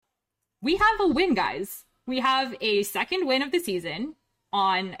We have a win, guys. We have a second win of the season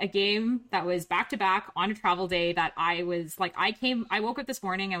on a game that was back to back on a travel day that I was like, I woke up this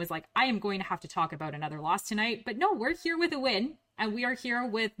morning. I was like, I am going to have to talk about another loss tonight. But no, we're here with a win. And we are here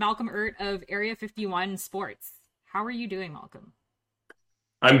with Malcolm Urt of Area 51 Sports. How are you doing, Malcolm?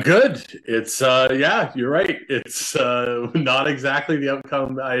 I'm good. It's yeah, you're right. It's not exactly the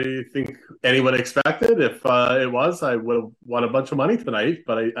outcome I think anyone expected. If it was, I would have won a bunch of money tonight,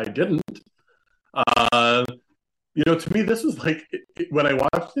 but I didn't. Uh, to me, this was like when I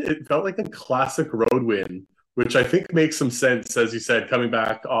watched it, it felt like a classic road win, which I think makes some sense, as you said, coming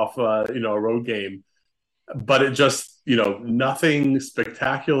back off a road game. But it just nothing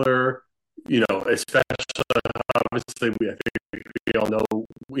spectacular. Especially obviously I think we all know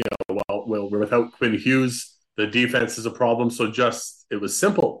well we're without Quinn Hughes. The defense is a problem, so just it was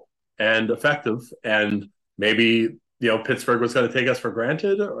simple and effective, and maybe Pittsburgh was going to take us for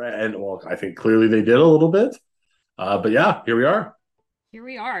granted, and well, I think clearly they did a little bit. But yeah, here we are. Here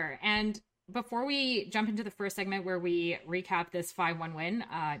we are. And before we jump into the first segment where we recap this 5-1 win,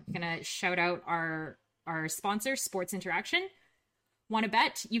 I'm going to shout out our sponsor, Sports Interaction. Want to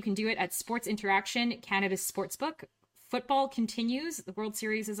bet? You can do it at Sports Interaction, Canada's sportsbook. Football continues. The World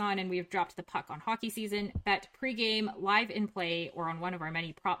Series is on, and we have dropped the puck on hockey season. Bet pregame, live in play, or on one of our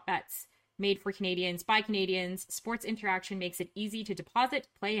many prop bets. Made for Canadians by Canadians, Sports Interaction makes it easy to deposit,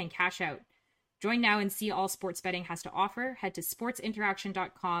 play, and cash out. Join now and see all sports betting has to offer. Head to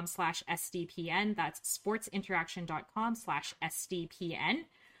sportsinteraction.com/SDPN. That's sportsinteraction.com/SDPN.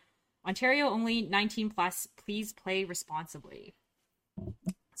 Ontario only, 19 plus. Please play responsibly.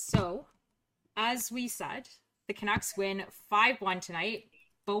 So, as we said, the Canucks win 5-1 tonight.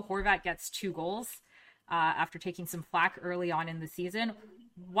 Bo Horvat gets 2 goals after taking some flack early on in the season.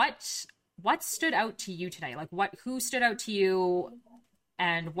 What stood out to you tonight? Who stood out to you,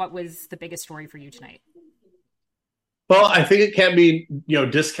 and what was the biggest story for you tonight? Well, I think it can't be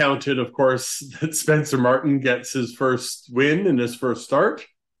discounted, of course, that Spencer Martin gets his first win in his first start.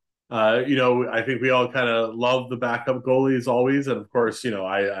 I think we all kind of love the backup goalies always. And of course,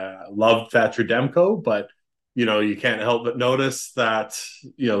 I loved Thatcher Demko, but, you can't help but notice that,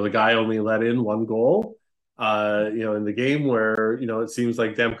 the guy only let in 1 goal, in the game where, it seems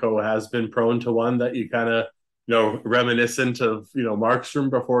like Demko has been prone to one that you kind of, reminiscent of, Markstrom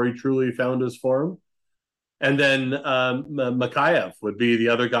before he truly found his form. And then Mikheyev would be the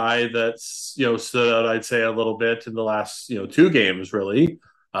other guy that's, stood out, I'd say, a little bit in the last, 2 games, really.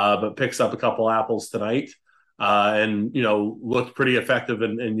 But picks up a couple apples tonight, and looked pretty effective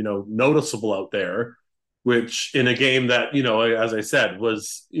and noticeable out there. Which in a game that as I said,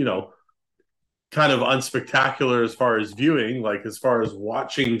 was kind of unspectacular as far as viewing. Like as far as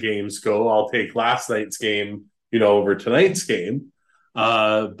watching games go, I'll take last night's game over tonight's game.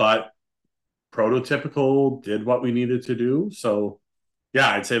 But prototypical, did what we needed to do. So yeah,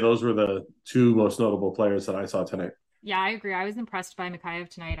 I'd say those were the 2 most notable players that I saw tonight. Yeah, I agree. I was impressed by Mikheyev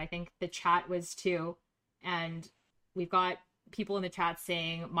tonight. I think the chat was too. And we've got people in the chat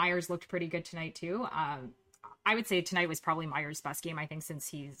saying Myers looked pretty good tonight too. I would say tonight was probably Myers' best game, I think, since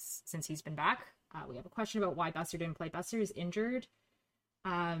he's been back. We have a question about why Besser didn't play. Besser is injured.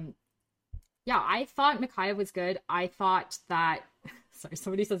 Yeah, I thought Mikheyev was good. I thought that... Sorry,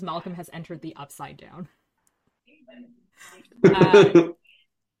 somebody says Malcolm has entered the upside down.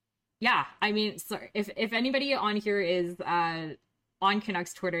 Yeah, I mean, sorry, if anybody on here is on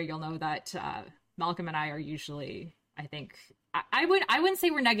Canucks Twitter, you'll know that Malcolm and I are usually, I think, I wouldn't say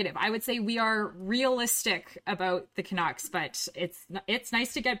we're negative. I would say we are realistic about the Canucks, but it's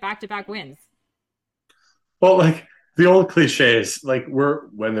nice to get back-to-back wins. Well, like the old cliches, like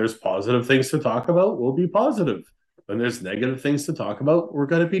when there's positive things to talk about, we'll be positive. When there's negative things to talk about, we're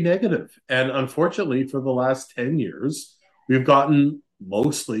going to be negative. And unfortunately, for the last 10 years, we've gotten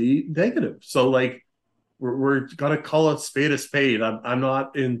mostly negative. So like we're gonna call a spade. I'm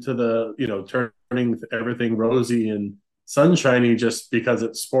not into the turning everything rosy and sunshiny just because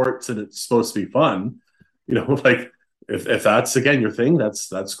it's sports and it's supposed to be fun. Like if that's again your thing,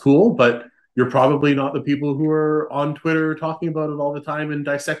 that's cool. But you're probably not the people who are on Twitter talking about it all the time and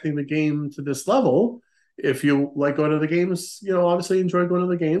dissecting the game to this level. If you like going to the games, obviously enjoy going to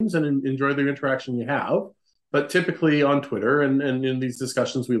the games and enjoy the interaction you have. But typically on Twitter and in these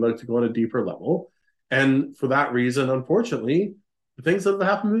discussions, we like to go on a deeper level. And for that reason, unfortunately, the things that have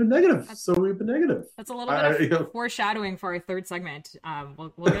happened have been negative. So we've been negative. That's a little bit of foreshadowing for our third segment.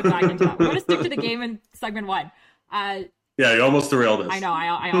 We'll get back into that. We're going to stick to the game in segment 1. Yeah, you almost derailed us. I know.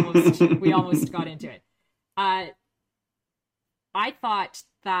 We almost got into it. I thought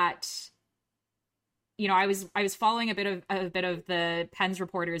that, I was following a bit of the Pens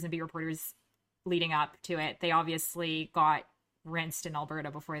reporters and B reporters leading up to it. They obviously got rinsed in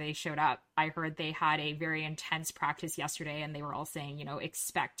Alberta before they showed up. I heard they had a very intense practice yesterday, and they were all saying,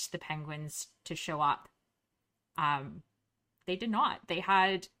 expect the Penguins to show up. They did not. They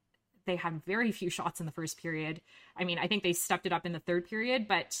had very few shots in the first period. I mean, I think they stepped it up in the third period,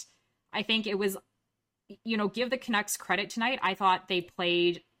 but I think it was, give the Canucks credit tonight. I thought they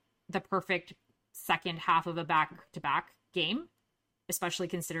played the perfect second half of a back-to-back game, especially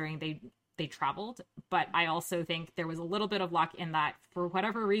considering they traveled. But I also think there was a little bit of luck in that, for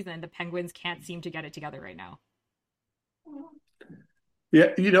whatever reason, the Penguins can't seem to get it together right now.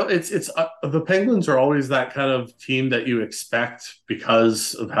 Yeah, it's the Penguins are always that kind of team that you expect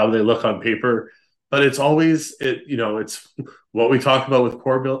because of how they look on paper, but it's always it's what we talk about with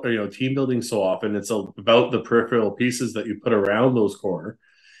core build, team building so often. It's about the peripheral pieces that you put around those core,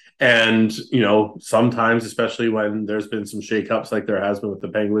 and sometimes, especially when there's been some shakeups like there has been with the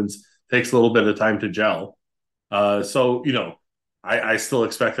Penguins, takes a little bit of time to gel. So I still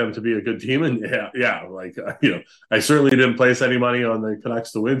expect them to be a good team, and I certainly didn't place any money on the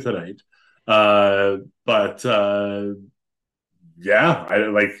Canucks to win tonight. But yeah, I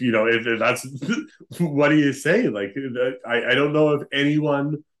like if that's what do you say? Like I don't know if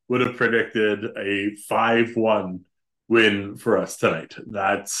anyone would have predicted a 5-1 win for us tonight.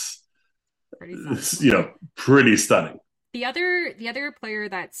 That's Pretty stunning. pretty stunning. The other player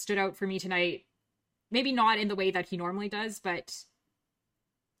that stood out for me tonight, maybe not in the way that he normally does, but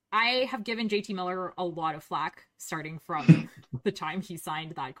I have given JT Miller a lot of flack starting from the time he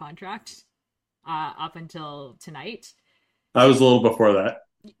signed that contract up until tonight. I was a little before that.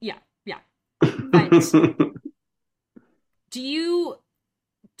 Yeah, yeah. But do you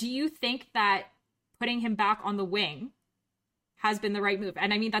think that putting him back on the wing has been the right move?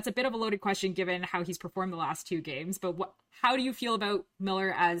 And I mean, that's a bit of a loaded question given how he's performed the last two games, but how do you feel about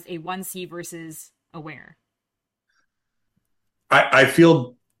Miller as a 1C versus a winger? I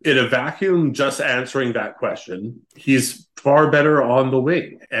feel in a vacuum, just answering that question, he's far better on the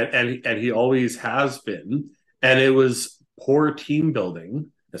wing, and he always has been. And it was poor team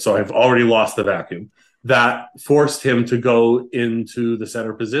building, so I've already lost the vacuum that forced him to go into the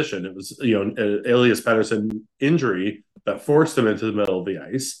center position. It was Elias Pettersson injury that forced him into the middle of the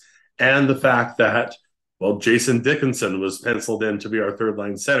ice, and the fact that Jason Dickinson was penciled in to be our third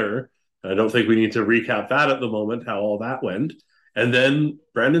line center. I don't think we need to recap that at the moment, how all that went. And then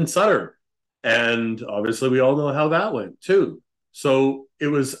Brandon Sutter. And obviously, we all know how that went too. So it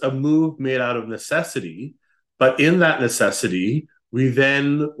was a move made out of necessity. But in that necessity, we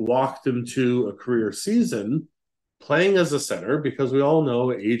then walked him to a career season playing as a center because we all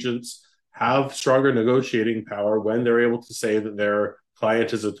know agents have stronger negotiating power when they're able to say that their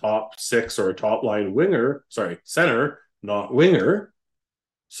client is a top six or a top line center, not winger.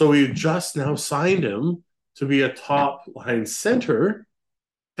 So we just now signed him to be a top line center,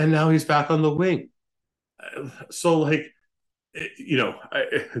 and now he's back on the wing. So,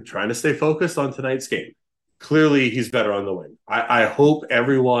 trying to stay focused on tonight's game. Clearly, he's better on the wing. I hope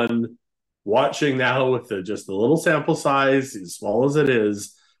everyone watching now with just the little sample size, as small as it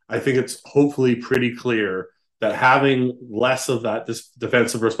is, I think it's hopefully pretty clear that having less of that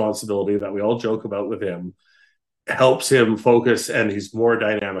defensive responsibility that we all joke about with him helps him focus, and he's more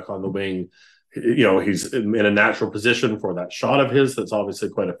dynamic on the wing. He's in a natural position for that shot of his that's obviously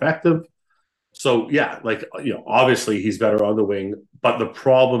quite effective. So yeah, obviously he's better on the wing, but the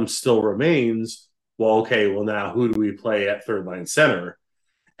problem still remains. Now who do we play at third line center?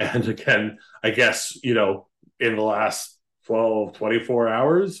 And again, I guess, in the last 12, 24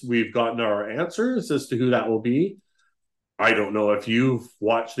 hours, we've gotten our answers as to who that will be. I don't know if you've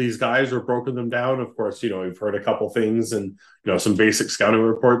watched these guys or broken them down. Of course, we've heard a couple things and, some basic scouting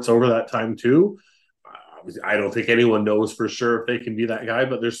reports over that time too. I don't think anyone knows for sure if they can be that guy,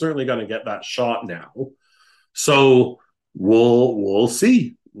 but they're certainly going to get that shot now. So we'll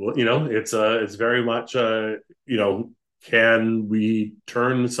see. It's very much, can we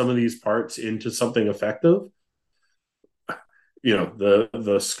turn some of these parts into something effective?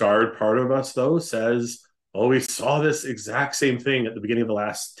 The scarred part of us though says, we saw this exact same thing at the beginning of the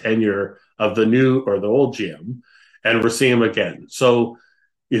last tenure of the new or the old GM, and we're seeing him again. So,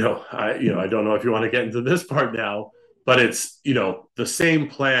 I don't know if you want to get into this part now, but it's, the same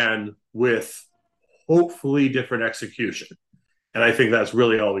plan with hopefully different execution. And I think that's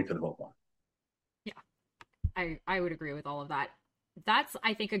really all we can hope on. Yeah, I would agree with all of that. That's,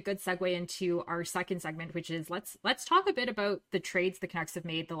 I think, a good segue into our second segment, which is let's talk a bit about the trades the Canucks have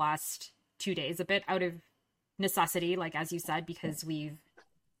made the last 2 days, a bit out of necessity, like as you said, because we've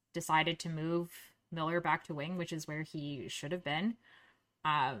decided to move Miller back to wing, which is where he should have been.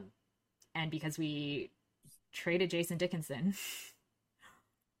 And because we traded Jason Dickinson.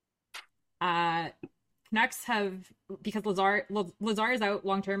 Canucks have, because Lazar is out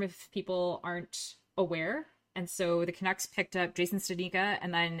long term if people aren't aware. And so the Canucks picked up Jason Studnicka,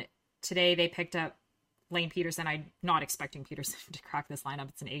 and then today they picked up Lane Peterson. I'm not expecting Peterson to crack this lineup.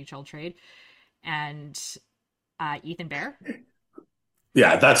 It's an AHL trade. And Ethan Bear.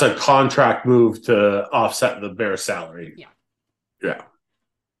 Yeah, that's a contract move to offset the Bear salary. Yeah. Yeah.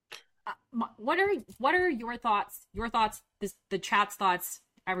 What are your thoughts? Your thoughts, the chat's thoughts.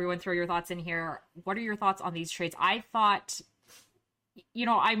 Everyone throw your thoughts in here. What are your thoughts on these trades? I thought,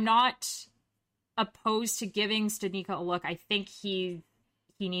 I'm not opposed to giving Studnicka a look. I think he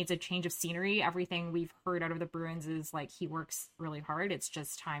needs a change of scenery. Everything we've heard out of the Bruins is like he works really hard. It's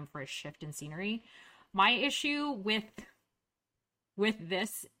just time for a shift in scenery. My issue with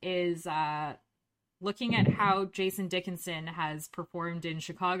this is looking at how Jason Dickinson has performed in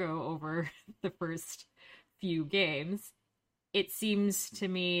Chicago over the first few games. It seems to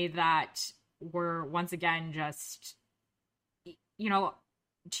me that we're once again just, to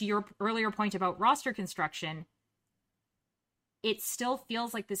your earlier point about roster construction, it still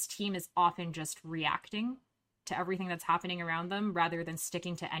feels like this team is often just reacting to everything that's happening around them rather than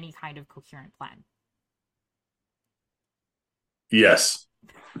sticking to any kind of coherent plan. Yes.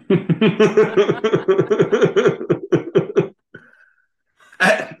 What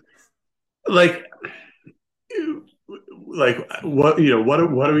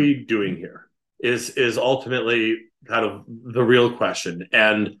are we doing here is ultimately kind of the real question.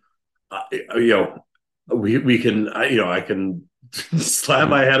 And we can I can slam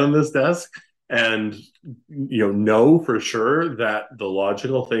my head on this desk and know for sure that the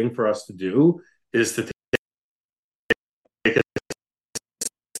logical thing for us to do is to take a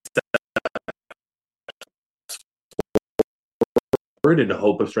forward in the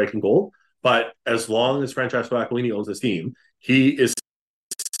hope of striking gold. But as long as Francesco Aquilini owns this team, he is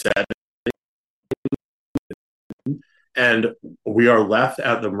set, and we are left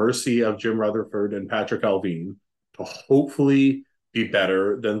at the mercy of Jim Rutherford and Patrick Alvin to hopefully be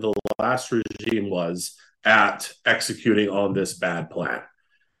better than the last regime was at executing on this bad plan.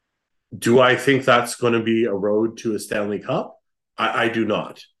 Do I think that's going to be a road to a Stanley Cup? I do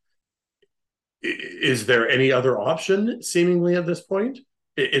not. Is there any other option, seemingly, at this point?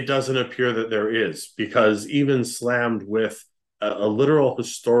 It doesn't appear that there is, because even slammed with a literal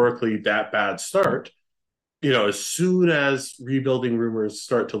historically that bad start, as soon as rebuilding rumors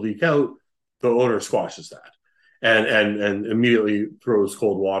start to leak out, the owner squashes that and immediately throws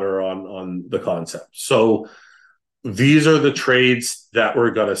cold water on the concept. So these are the trades that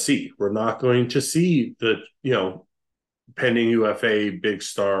we're going to see. We're not going to see the, pending UFA big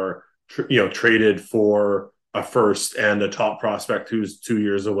star, traded for a first and a top prospect who's 2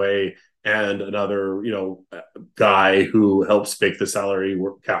 years away and another, guy who helps make the salary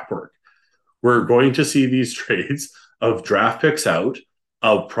cap work. We're going to see these trades of draft picks out,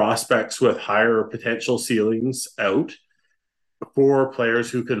 of prospects with higher potential ceilings out, for players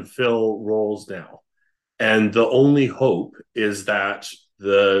who can fill roles now. And the only hope is that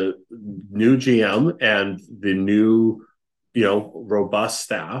the new GM and the new, robust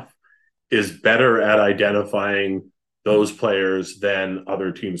staff is better at identifying those players than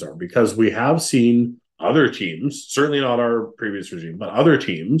other teams are. Because we have seen other teams, certainly not our previous regime, but other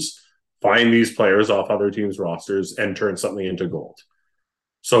teams find these players off other teams' rosters and turn something into gold.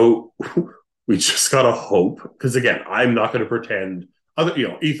 So we just got to hope, because again, I'm not going to pretend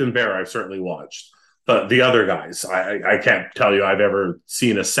Ethan Bear, I've certainly watched, but the other guys, I can't tell you I've ever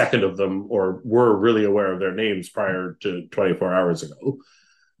seen a second of them or were really aware of their names prior to 24 hours ago.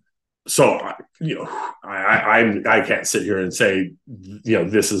 So, I can't sit here and say,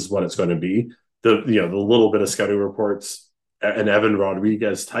 this is what it's going to be. The little bit of scouting reports, an Evan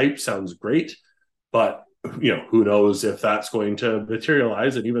Rodriguez type sounds great, but who knows if that's going to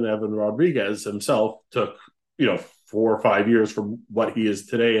materialize. And even Evan Rodriguez himself took 4 or 5 years from what he is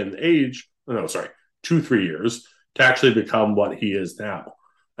today in age. No, sorry, 2-3 years to actually become what he is now.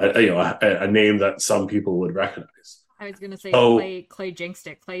 A name that some people would recognize. I was going to say Clay jinxed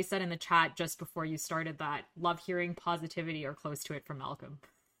it. Clay said in the chat just before you started that, love hearing positivity or close to it from Malcolm.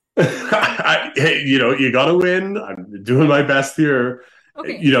 You got to win. I'm doing my best here.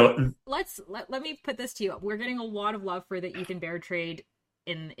 Okay, let me put this to you. We're getting a lot of love for the Ethan Bear trade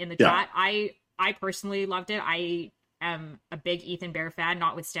in the chat. I personally loved it. I am a big Ethan Bear fan,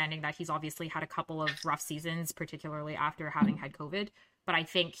 notwithstanding that he's obviously had a couple of rough seasons, particularly after having had COVID. But I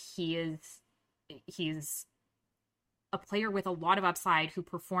think he's a player with a lot of upside who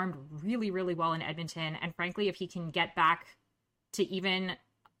performed really, really well in Edmonton. And frankly, if he can get back to even,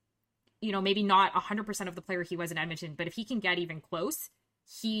 maybe not 100% of the player he was in Edmonton, but if he can get even close,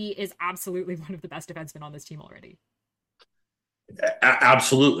 he is absolutely one of the best defensemen on this team already.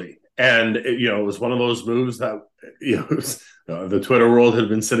 Absolutely. And, it was one of those moves that, the Twitter world had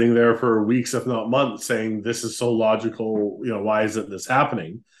been sitting there for weeks, if not months, saying this is so logical. Why isn't this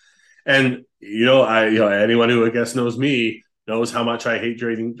happening? And, anyone who I guess knows me knows how much I hate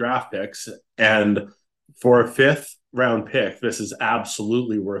trading draft picks. And for a 5th round pick, this is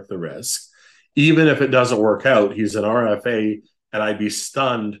absolutely worth the risk. Even if it doesn't work out, he's an RFA, and I'd be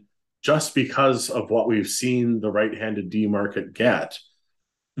stunned just because of what we've seen the right-handed D market get,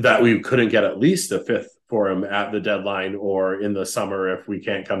 that we couldn't get at least a 5th for him at the deadline or in the summer if we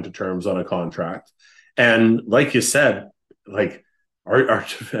can't come to terms on a contract. And like you said, like our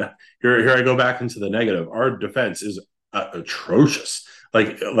here I go back into the negative. Our defense is atrocious.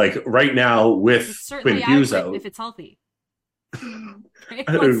 Like right now with Quinn Hughes out, if it's healthy.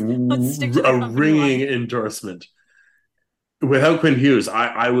 Let's stick to a ringing endorsement. Without Quinn Hughes,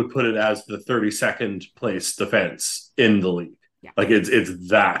 I would put it as the 32nd place defense in the league. Yeah. Like it's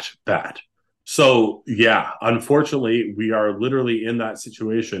that bad. So yeah, unfortunately, we are literally in that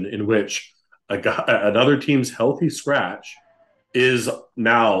situation in which another team's healthy scratch is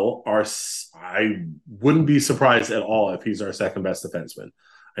now I wouldn't be surprised at all if he's our second best defenseman.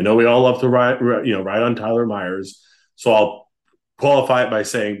 I know we all love to ride on Tyler Myers, so I'll qualify it by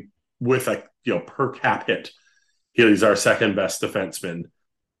saying with a per cap hit, he's our second best defenseman.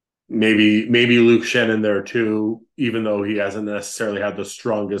 Maybe Luke Schenn in there too, even though he hasn't necessarily had the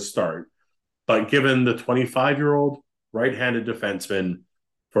strongest start. But given the 25-year-old right-handed defenseman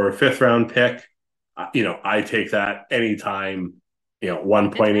for a 5th round pick, I take that anytime.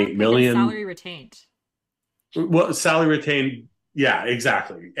 1.8 million salary retained. Well, salary retained, yeah,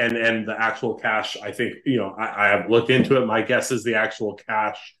 exactly. And the actual cash, I think, I have looked into it. My guess is the actual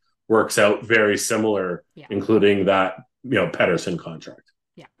cash works out very similar, including that Pettersson contract.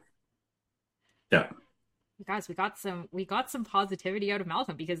 Yeah. Guys, we got some positivity out of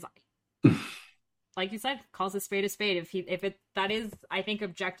Malcolm because, like you said, calls a spade a spade. If that is, I think,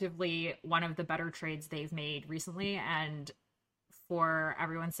 objectively one of the better trades they've made recently, and for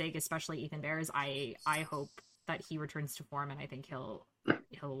everyone's sake, especially Ethan Bears, I hope that he returns to form, and I think he'll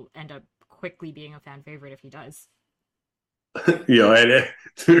end up quickly being a fan favorite if he does. And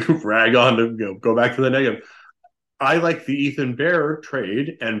to rag on to go back to the negative, I like the Ethan Bear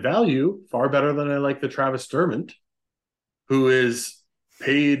trade and value far better than I like the Travis Dermott, who is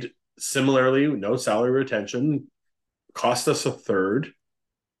paid similarly, no salary retention, cost us a 3rd.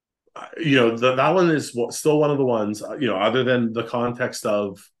 That one is still one of the ones, other than the context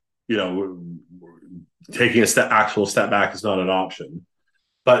of, taking actual step back is not an option.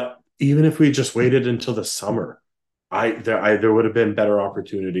 But even if we just waited until the summer, there would have been better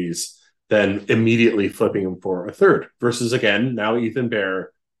opportunities than immediately flipping him for a 3rd versus, again, now Ethan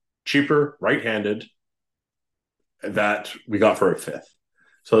Bear, cheaper, right-handed, that we got for a 5th.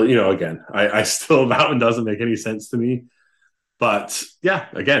 So, again, I still, that one doesn't make any sense to me. But yeah,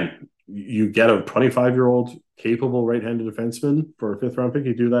 again, you get a 25-year-old capable right-handed defenseman for a 5th round pick.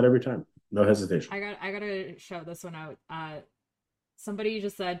 You do that every time. No hesitation. I gotta shout this one out. Somebody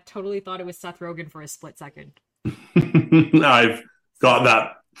just said, totally thought it was Seth Rogen for a split second. I've got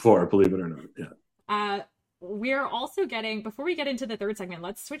that before, believe it or not. Yeah. We're also getting, before we get into the 3rd segment,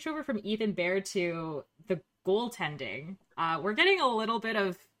 let's switch over from Ethan Bear to the goaltending. We're getting a little bit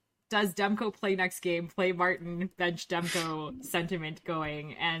of does Demko play next game, play Martin, bench Demko sentiment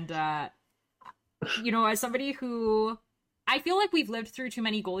going. And, as somebody who, I feel like we've lived through too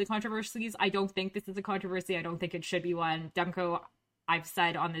many goalie controversies. I don't think this is a controversy. I don't think it should be one. Demko, I've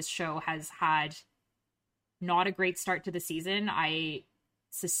said on this show, has had not a great start to the season. I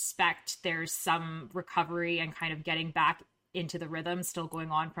suspect there's some recovery and kind of getting back into the rhythm still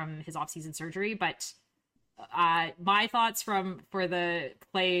going on from his off-season surgery, but my thoughts for the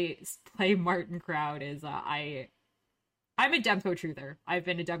play Martin crowd is I'm a Demko truther. I've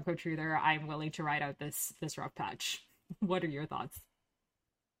been a Demko truther. I'm willing to ride out this rough patch. What are your thoughts?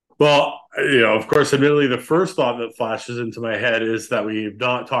 Well, of course, admittedly, the first thought that flashes into my head is that we've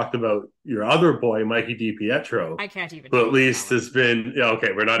not talked about your other boy, Mikey DiPietro. I can't even. Who at least has been, okay,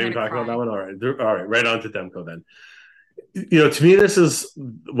 we're not even talking about that one. All right, right on to Demko then. To me, this is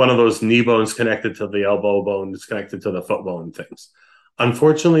one of those knee bones connected to the elbow bones connected to the foot bone things.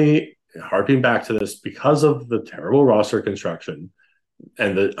 Unfortunately, harping back to this, because of the terrible roster construction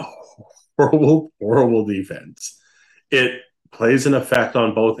and the horrible, horrible defense, it plays an effect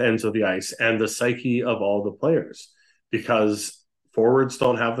on both ends of the ice and the psyche of all the players. because forwards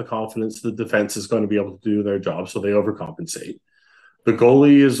don't have the confidence the defense is going to be able to do their job, so they overcompensate. The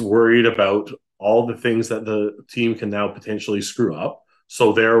goalie is worried about all the things that the team can now potentially screw up.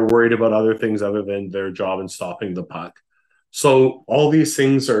 So they're worried about other things other than their job in stopping the puck. So all these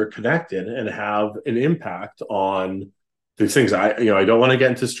things are connected and have an impact on these things. I don't want to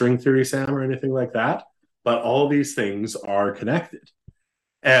get into string theory, Sam, or anything like that, but all these things are connected.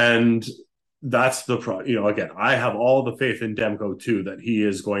 And that's again, I have all the faith in Demko too, that he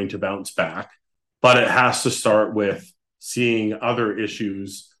is going to bounce back, but it has to start with seeing other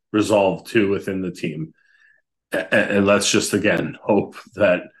issues resolved too within the team. And let's just again hope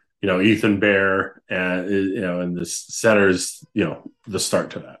that Ethan Bear and the centers the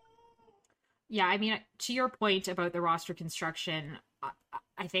start to that. Yeah, I mean, to your point about the roster construction,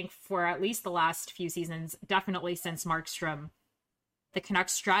 I think for at least the last few seasons, definitely since Markstrom, the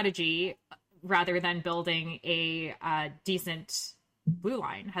Canucks strategy, rather than building a decent blue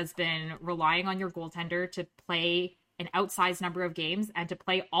line, has been relying on your goaltender to play an outsized number of games and to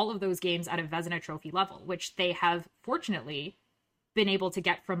play all of those games at a Vezina Trophy level, which they have fortunately been able to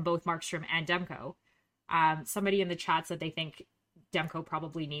get from both Markstrom and Demko. Somebody in the chat said they think Demko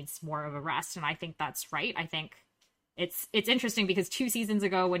probably needs more of a rest, and I think that's right. I think it's interesting because 2 seasons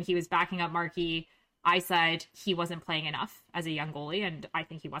ago when he was backing up Markey, I said he wasn't playing enough as a young goalie, and I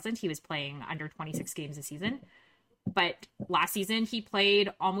think he wasn't. He was playing under 26 games a season. But last season he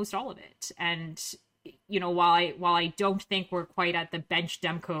played almost all of it. And while I don't think we're quite at the bench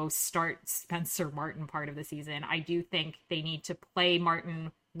Demko start Spencer Martin part of the season, I do think they need to play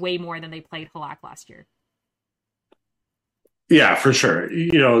Martin way more than they played Halak last year. Yeah, for sure.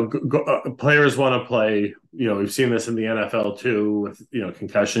 Players want to play. We've seen this in the NFL too, with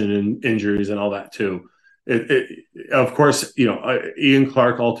concussion and injuries and all that too. Of course, Ian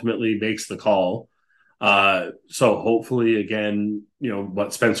Clark ultimately makes the call. So hopefully, again,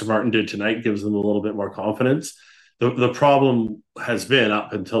 what Spencer Martin did tonight gives them a little bit more confidence. The problem has been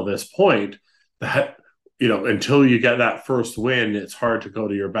up until this point that until you get that first win, it's hard to go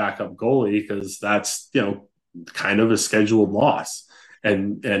to your backup goalie because that's kind of a scheduled loss.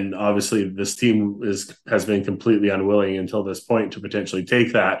 And obviously this team has been completely unwilling until this point to potentially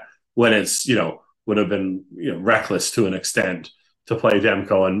take that when it's would have been reckless to an extent to play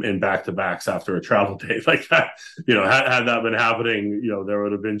Demko in back-to-backs after a travel day like that. Had that been happening, there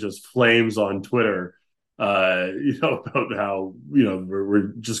would have been just flames on Twitter about how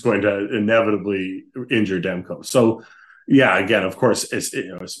we're just going to inevitably injure Demko. So yeah, again, of course, it's,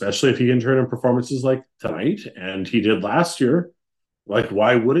 especially if he can turn in performances like tonight, and he did last year, like,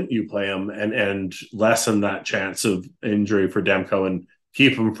 why wouldn't you play him and lessen that chance of injury for Demko and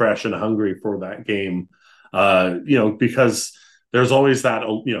keep him fresh and hungry for that game? Because there's always that,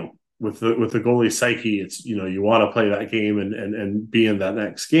 with the goalie psyche, it's, you want to play that game and be in that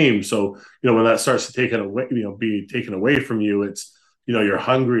next game. So, when that starts to be taken away from you, it's, you're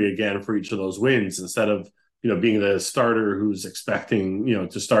hungry again for each of those wins instead of, being the starter who's expecting,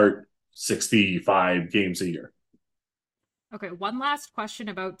 to start 65 games a year. Okay, one last question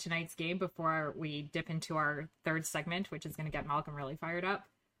about tonight's game before we dip into our third segment, which is going to get Malcolm really fired up.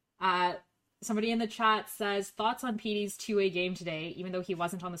 Somebody in the chat says, thoughts on Petey's two-way game today? Even though he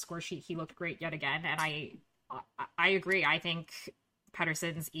wasn't on the score sheet, he looked great yet again. And I agree. I think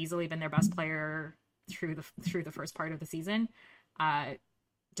Pettersson's easily been their best player through the first part of the season,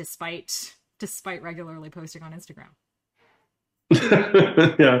 despite regularly posting on Instagram.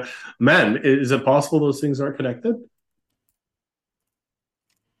 Yeah, man, is it possible those things aren't connected?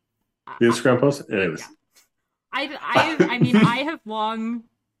 The Instagram post, anyways. Yeah. I have long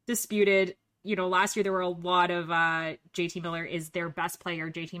disputed. Last year there were a lot of JT Miller is their best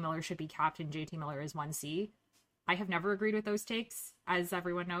player. JT Miller should be captain. JT Miller is 1C. I have never agreed with those takes, as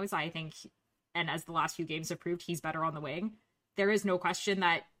everyone knows. I think, and as the last few games have proved, he's better on the wing. There is no question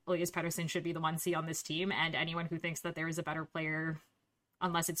that Elias Pettersson should be the 1C on this team, and anyone who thinks that there is a better player,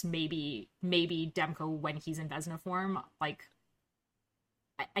 unless it's maybe Demko when he's in Vezina form, like,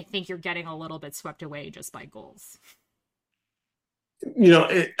 I think you're getting a little bit swept away just by goals.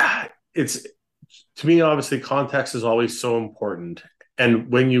 It's, to me, obviously context is always so important.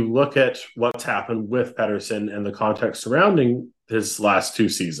 And when you look at what's happened with Pettersson and the context surrounding his last 2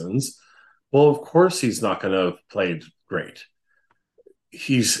 seasons, well, of course he's not going to have played great.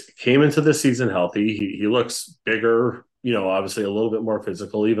 He's came into this season healthy. He looks bigger, obviously a little bit more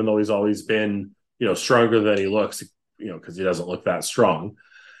physical, even though he's always been, stronger than he looks, because he doesn't look that strong.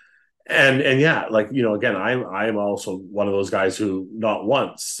 And yeah, again, I'm also one of those guys who not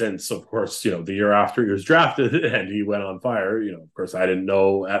once since, of course, the year after he was drafted and he went on fire, of course, I didn't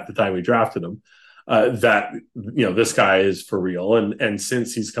know at the time we drafted him. that this guy is for real. And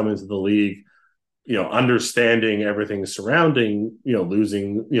since he's come into the league, understanding everything surrounding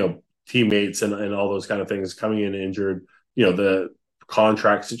losing teammates and all those kind of things, coming in injured, the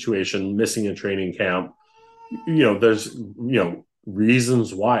contract situation, missing a training camp, there's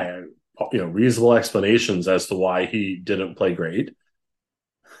reasons why, reasonable explanations as to why he didn't play great.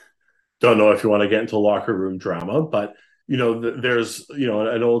 Don't know if you want to get into locker room drama, but there's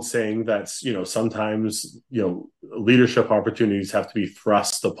an old saying that's sometimes leadership opportunities have to be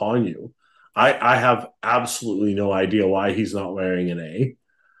thrust upon you. I have absolutely no idea why he's not wearing an A.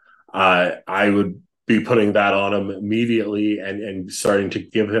 I would be putting that on him immediately and starting to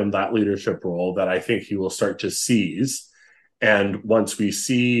give him that leadership role that I think he will start to seize. And once we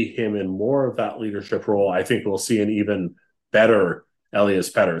see him in more of that leadership role, I think we'll see an even better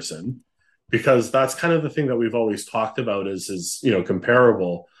Elias Pettersson, because that's kind of the thing that we've always talked about is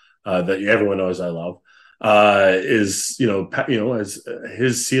comparable that everyone knows I love. Is as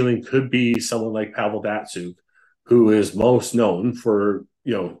his ceiling could be someone like Pavel Datsyuk, who is most known for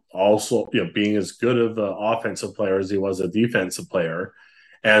also being as good of an offensive player as he was a defensive player,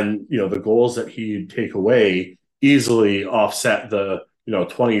 and the goals that he'd take away easily offset the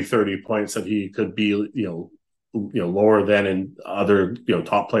 20-30 points that he could be lower than in other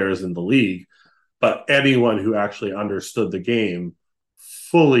top players in the league. But anyone who actually understood the game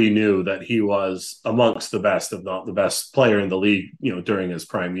fully knew that he was amongst the best, if not the best player in the league, during his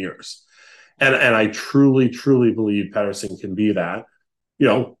prime years. And I truly, truly believe Pettersson can be that,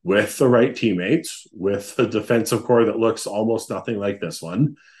 with the right teammates, with a defensive core that looks almost nothing like this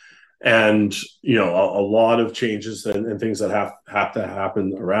one. And, a lot of changes and things that have to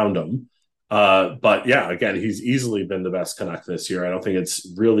happen around him. But yeah, again, he's easily been the best Canuck this year. I don't think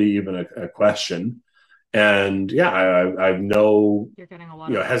it's really even a question. And yeah, I have no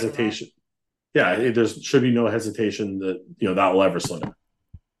hesitation. Yeah, there should be no hesitation that that will ever slow down.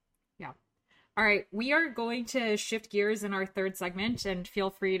 Yeah. All right, we are going to shift gears in our third segment, and feel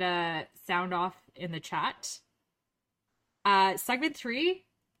free to sound off in the chat. Segment 3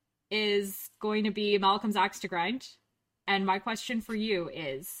 is going to be Malcolm's axe to grind, and my question for you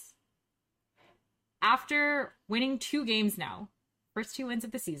is: after winning 2 games now, first 2 wins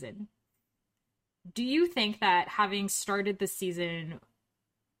of the season, do you think that having started the season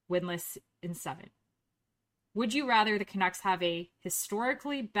winless in 7, would you rather the Canucks have a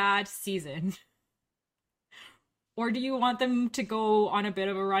historically bad season, or do you want them to go on a bit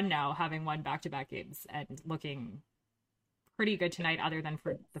of a run now, having won back-to-back games and looking pretty good tonight, other than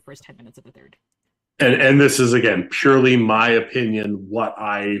for the first 10 minutes of the third? And this is, again, purely my opinion, what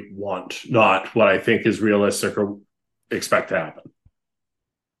I want, not what I think is realistic or expect to happen.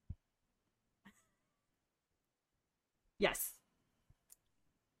 Yes.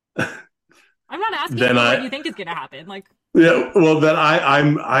 I'm not asking you what you think is going to happen. Yeah, well, then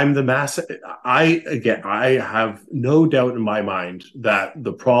I'm the mass. I have no doubt in my mind that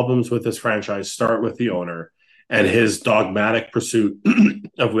the problems with this franchise start with the owner and his dogmatic pursuit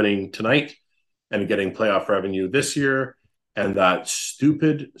of winning tonight and getting playoff revenue this year, and that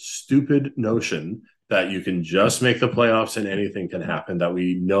stupid notion that you can just make the playoffs and anything can happen, that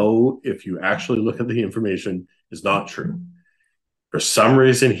we know, if you actually look at the information, is not true. For some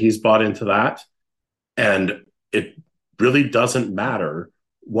reason, he's bought into that, and it really doesn't matter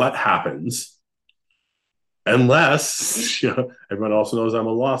what happens unless, everyone also knows I'm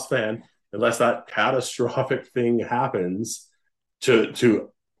a Lost fan, unless that catastrophic thing happens to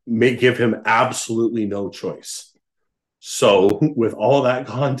give him absolutely no choice. So with all that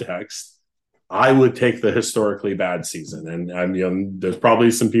context, I would take the historically bad season. And there's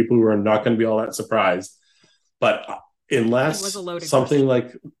probably some people who are not going to be all that surprised, but unless something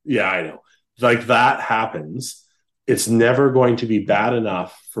I know, like that happens, it's never going to be bad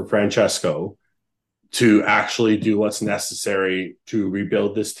enough for Francesco to actually do what's necessary to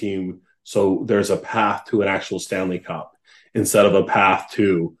rebuild this team so there's a path to an actual Stanley Cup instead of a path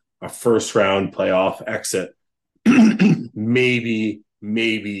to a first round playoff exit, maybe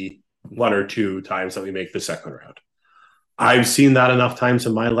 1 or 2 times that we make the second round. I've seen that enough times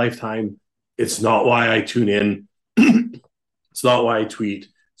in my lifetime. It's not why I tune in. It's not why I tweet.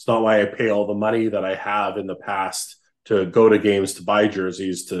 It's not why I pay all the money that I have in the past to go to games, to buy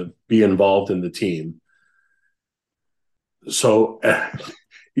jerseys, to be involved in the team. So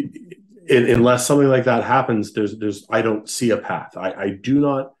unless something like that happens, I don't see a path. I do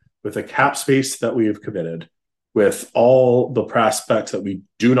not, with the cap space that we have committed, with all the prospects that we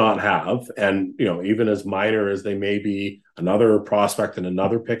do not have, and even as minor as they may be, another prospect and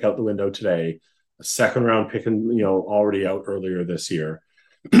another pick out the window today, a second round pick and already out earlier this year.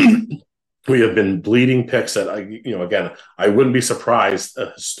 We have been bleeding picks at, again, I wouldn't be surprised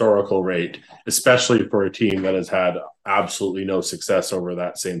a historical rate, especially for a team that has had absolutely no success over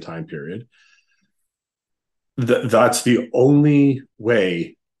that same time period. That's the only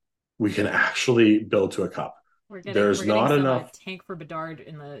way we can actually build to a cup. There's We're getting not some enough. tank for Bedard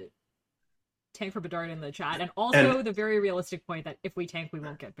in the chat, and also And the very realistic point that if we tank, we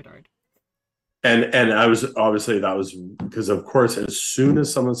won't get Bedard. and I was obviously that was because of course as soon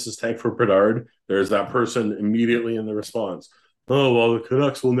as someone says tank for Bedard, there's that person immediately in the response. Oh well, the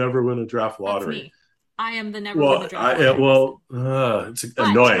Canucks will never win a draft That's lottery. me. I am the never win the draft lottery It's But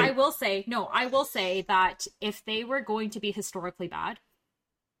annoying. I will say that if they were going to be historically bad,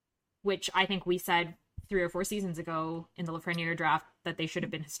 which I think we said 3 or 4 seasons ago in the Lafreniere draft that they should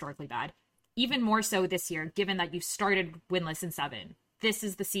have been historically bad, even more so this year, given that you started winless in 7, this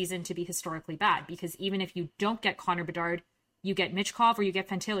is the season to be historically bad, because even if you don't get Connor Bedard, you get Michkov or you get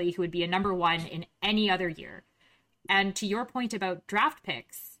Fantilli, who would be a number 1 in any other year. And to your point about draft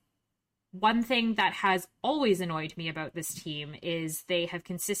picks, one thing that has always annoyed me about this team is they have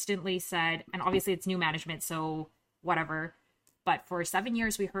consistently said, and obviously it's new management, so whatever, but for 7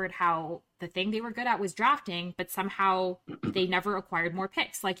 years we heard how the thing they were good at was drafting, but somehow they never acquired more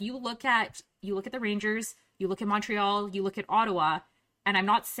picks. Like you look at the Rangers, you look at Montreal, you look at Ottawa, and I'm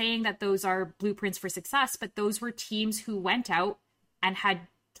not saying that those are blueprints for success, but those were teams who went out and had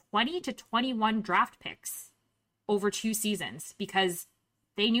 20 to 21 draft picks over 2 seasons because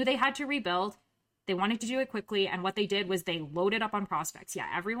they knew they had to rebuild. They wanted to do it quickly. And what they did was they loaded up on prospects. Yeah,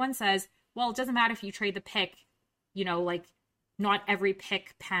 everyone says, well, it doesn't matter if you trade the pick, like not every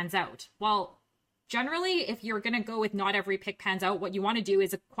pick pans out. Well, generally, if you're going to go with not every pick pans out, what you want to do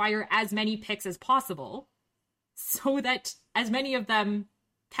is acquire as many picks as possible so that as many of them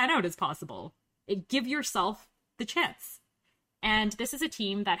pan out as possible. Give yourself the chance. And this is a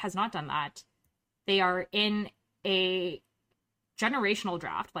team that has not done that. They are in a generational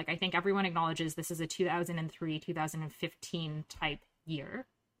draft. Like, I think everyone acknowledges this is a 2003, 2015 type year.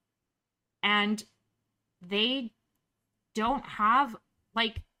 And they don't have,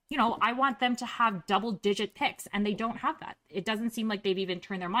 I want them to have double-digit picks, and they don't have that. It doesn't seem like they've even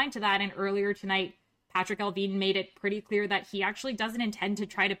turned their mind to that. And earlier tonight, Patrick Allvin made it pretty clear that he actually doesn't intend to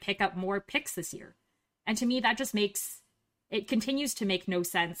try to pick up more picks this year. And to me, that just it continues to make no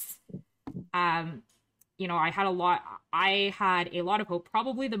sense. I had a lot of hope,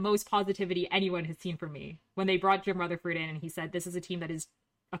 probably the most positivity anyone has seen from me, when they brought Jim Rutherford in and he said, this is a team that is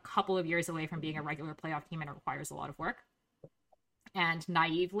a couple of years away from being a regular playoff team and it requires a lot of work. And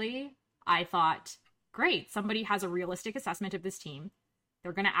naively, I thought, great, somebody has a realistic assessment of this team.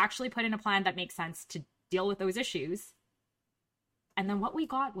 They're going to actually put in a plan that makes sense to deal with those issues. And then what we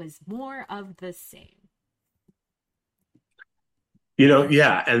got was more of the same.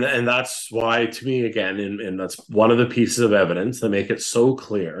 Yeah, and that's why, to me, again, and that's one of the pieces of evidence that make it so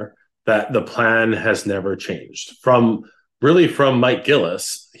clear that the plan has never changed. From Mike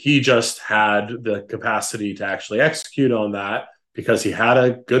Gillis, he just had the capacity to actually execute on that because he had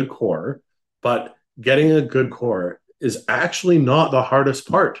a good core, but getting a good core is actually not the hardest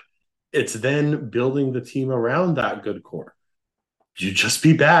part. It's then building the team around that good core. You just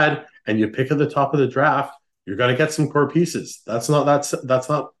be bad and you pick at the top of the draft, you're going to get some core pieces. That's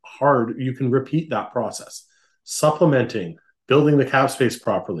not hard. You can repeat that process. Supplementing, building the cap space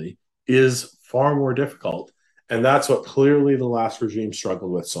properly is far more difficult. And that's what clearly the last regime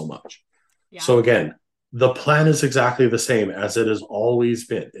struggled with so much. Yeah. So again, the plan is exactly the same as it has always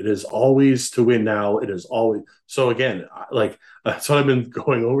been. It is always to win now. It is always. So again, that's what I've been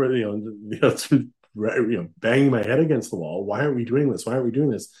going over, banging my head against the wall. Why aren't we doing this? Why aren't we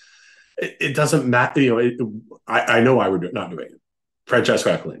doing this? It doesn't matter. I know why we're not doing it.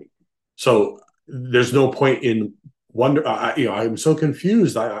 Francesco Aquilini. So there's no point in wonder. I'm so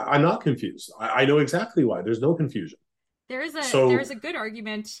confused. I'm not confused. I know exactly why. There's no confusion. There's a good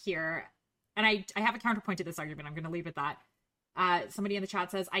argument here, and I have a counterpoint to this argument. I'm going to leave it at that. Somebody in the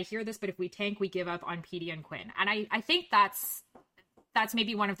chat says, "I hear this, but if we tank, we give up on PD and Quinn." And I think that's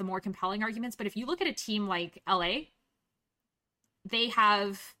maybe one of the more compelling arguments. But if you look at a team like LA, they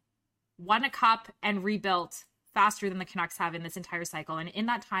have won a cup and rebuilt faster than the Canucks have in this entire cycle. And in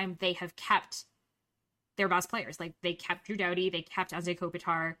that time, they have kept their best players. Like, they kept Drew Doughty, they kept Anze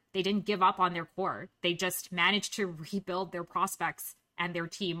Kopitar. They didn't give up on their core. They just managed to rebuild their prospects and their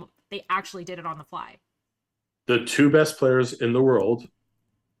team. They actually did it on the fly. The 2 best players in the world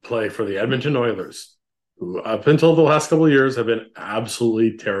play for the Edmonton Oilers, who up until the last couple of years have been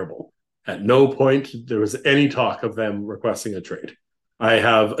absolutely terrible. At no point there was any talk of them requesting a trade. I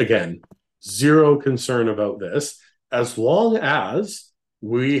have, again, zero concern about this as long as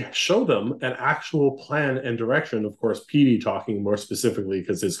we show them an actual plan and direction. Of course, Petey talking more specifically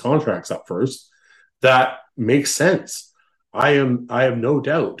because his contract's up first. That makes sense. I have no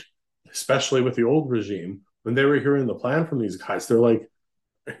doubt, especially with the old regime, when they were hearing the plan from these guys, they're like,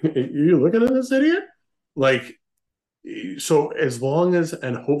 "You looking at this idiot?" Like, so as long as,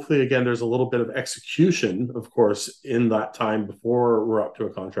 and hopefully again there's a little bit of execution, of course, in that time before we're up to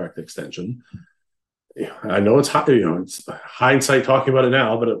a contract extension. I know it's hindsight talking about it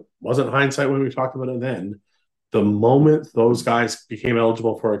now, but it wasn't hindsight when we talked about it then. The moment those guys became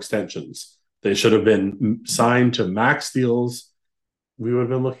eligible for extensions, they should have been signed to max deals. We would have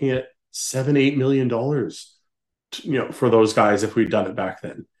been looking at $7-8 million, for those guys if we'd done it back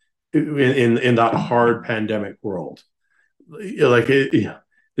then, in that hard pandemic world. Like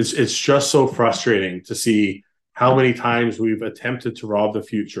it's just so frustrating to see how many times we've attempted to rob the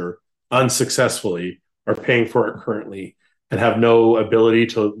future unsuccessfully, are paying for it currently, and have no ability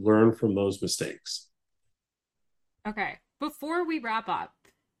to learn from those mistakes. Okay. Before we wrap up,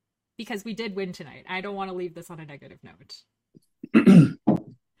 because we did win tonight, I don't want to leave this on a negative note.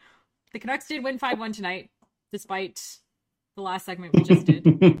 The Canucks did win 5-1 tonight, despite the last segment we just did.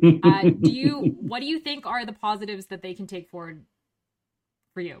 What do you think are the positives that they can take forward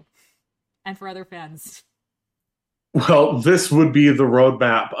for you and for other fans? Well, this would be the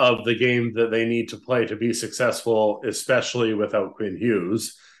roadmap of the game that they need to play to be successful, especially without Quinn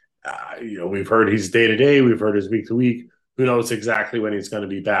Hughes. We've heard he's day to day, we've heard his week to week. Who knows exactly when he's going to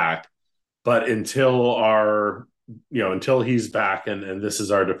be back? But until he's back, and this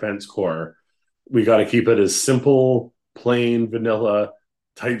is our defense core, we got to keep it as simple, plain, vanilla,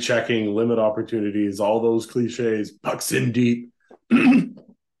 tight checking, limit opportunities, all those cliches, pucks in deep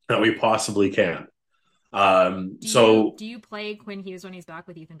that we possibly can. Do you play Quinn Hughes when he's back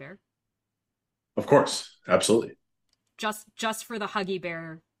with Ethan Bear? Of course, absolutely. Just for the Huggy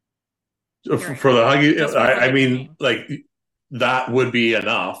Bear. For the Huggy, I mean, like that would be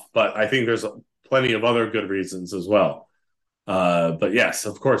enough, but I think there's plenty of other good reasons as well. But yes,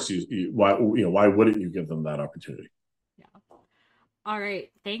 of course, why wouldn't you give them that opportunity? Yeah. All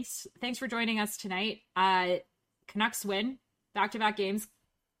right. Thanks for joining us tonight. Canucks win back-to-back games.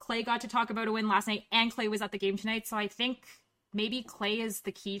 Clay got to talk about a win last night, and Clay was at the game tonight, so I think maybe Clay is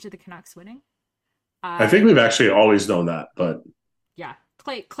the key to the Canucks winning. I think we've actually always known that, but yeah,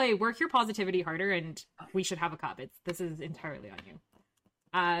 Clay, work your positivity harder, and we should have a cup. This is entirely on you.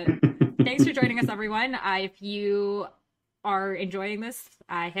 Thanks for joining us, everyone. If you are enjoying this,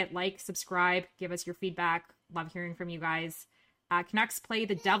 hit like, subscribe, give us your feedback. Love hearing from you guys. Canucks play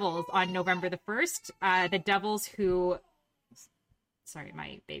the Devils on November the 1st. The Devils who... Sorry,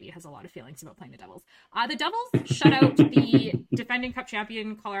 my baby has a lot of feelings about playing the Devils. The Devils shut out the defending Cup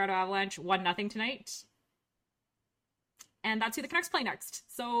champion Colorado Avalanche 1-0 tonight. And that's who the Canucks play next.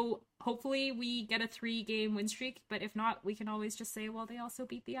 So hopefully we get a 3-game win streak. But if not, we can always just say, well, they also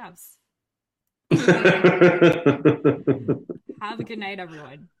beat the Avs. Have a good night,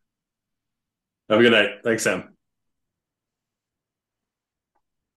 everyone. Have a good night. Thanks, Sam.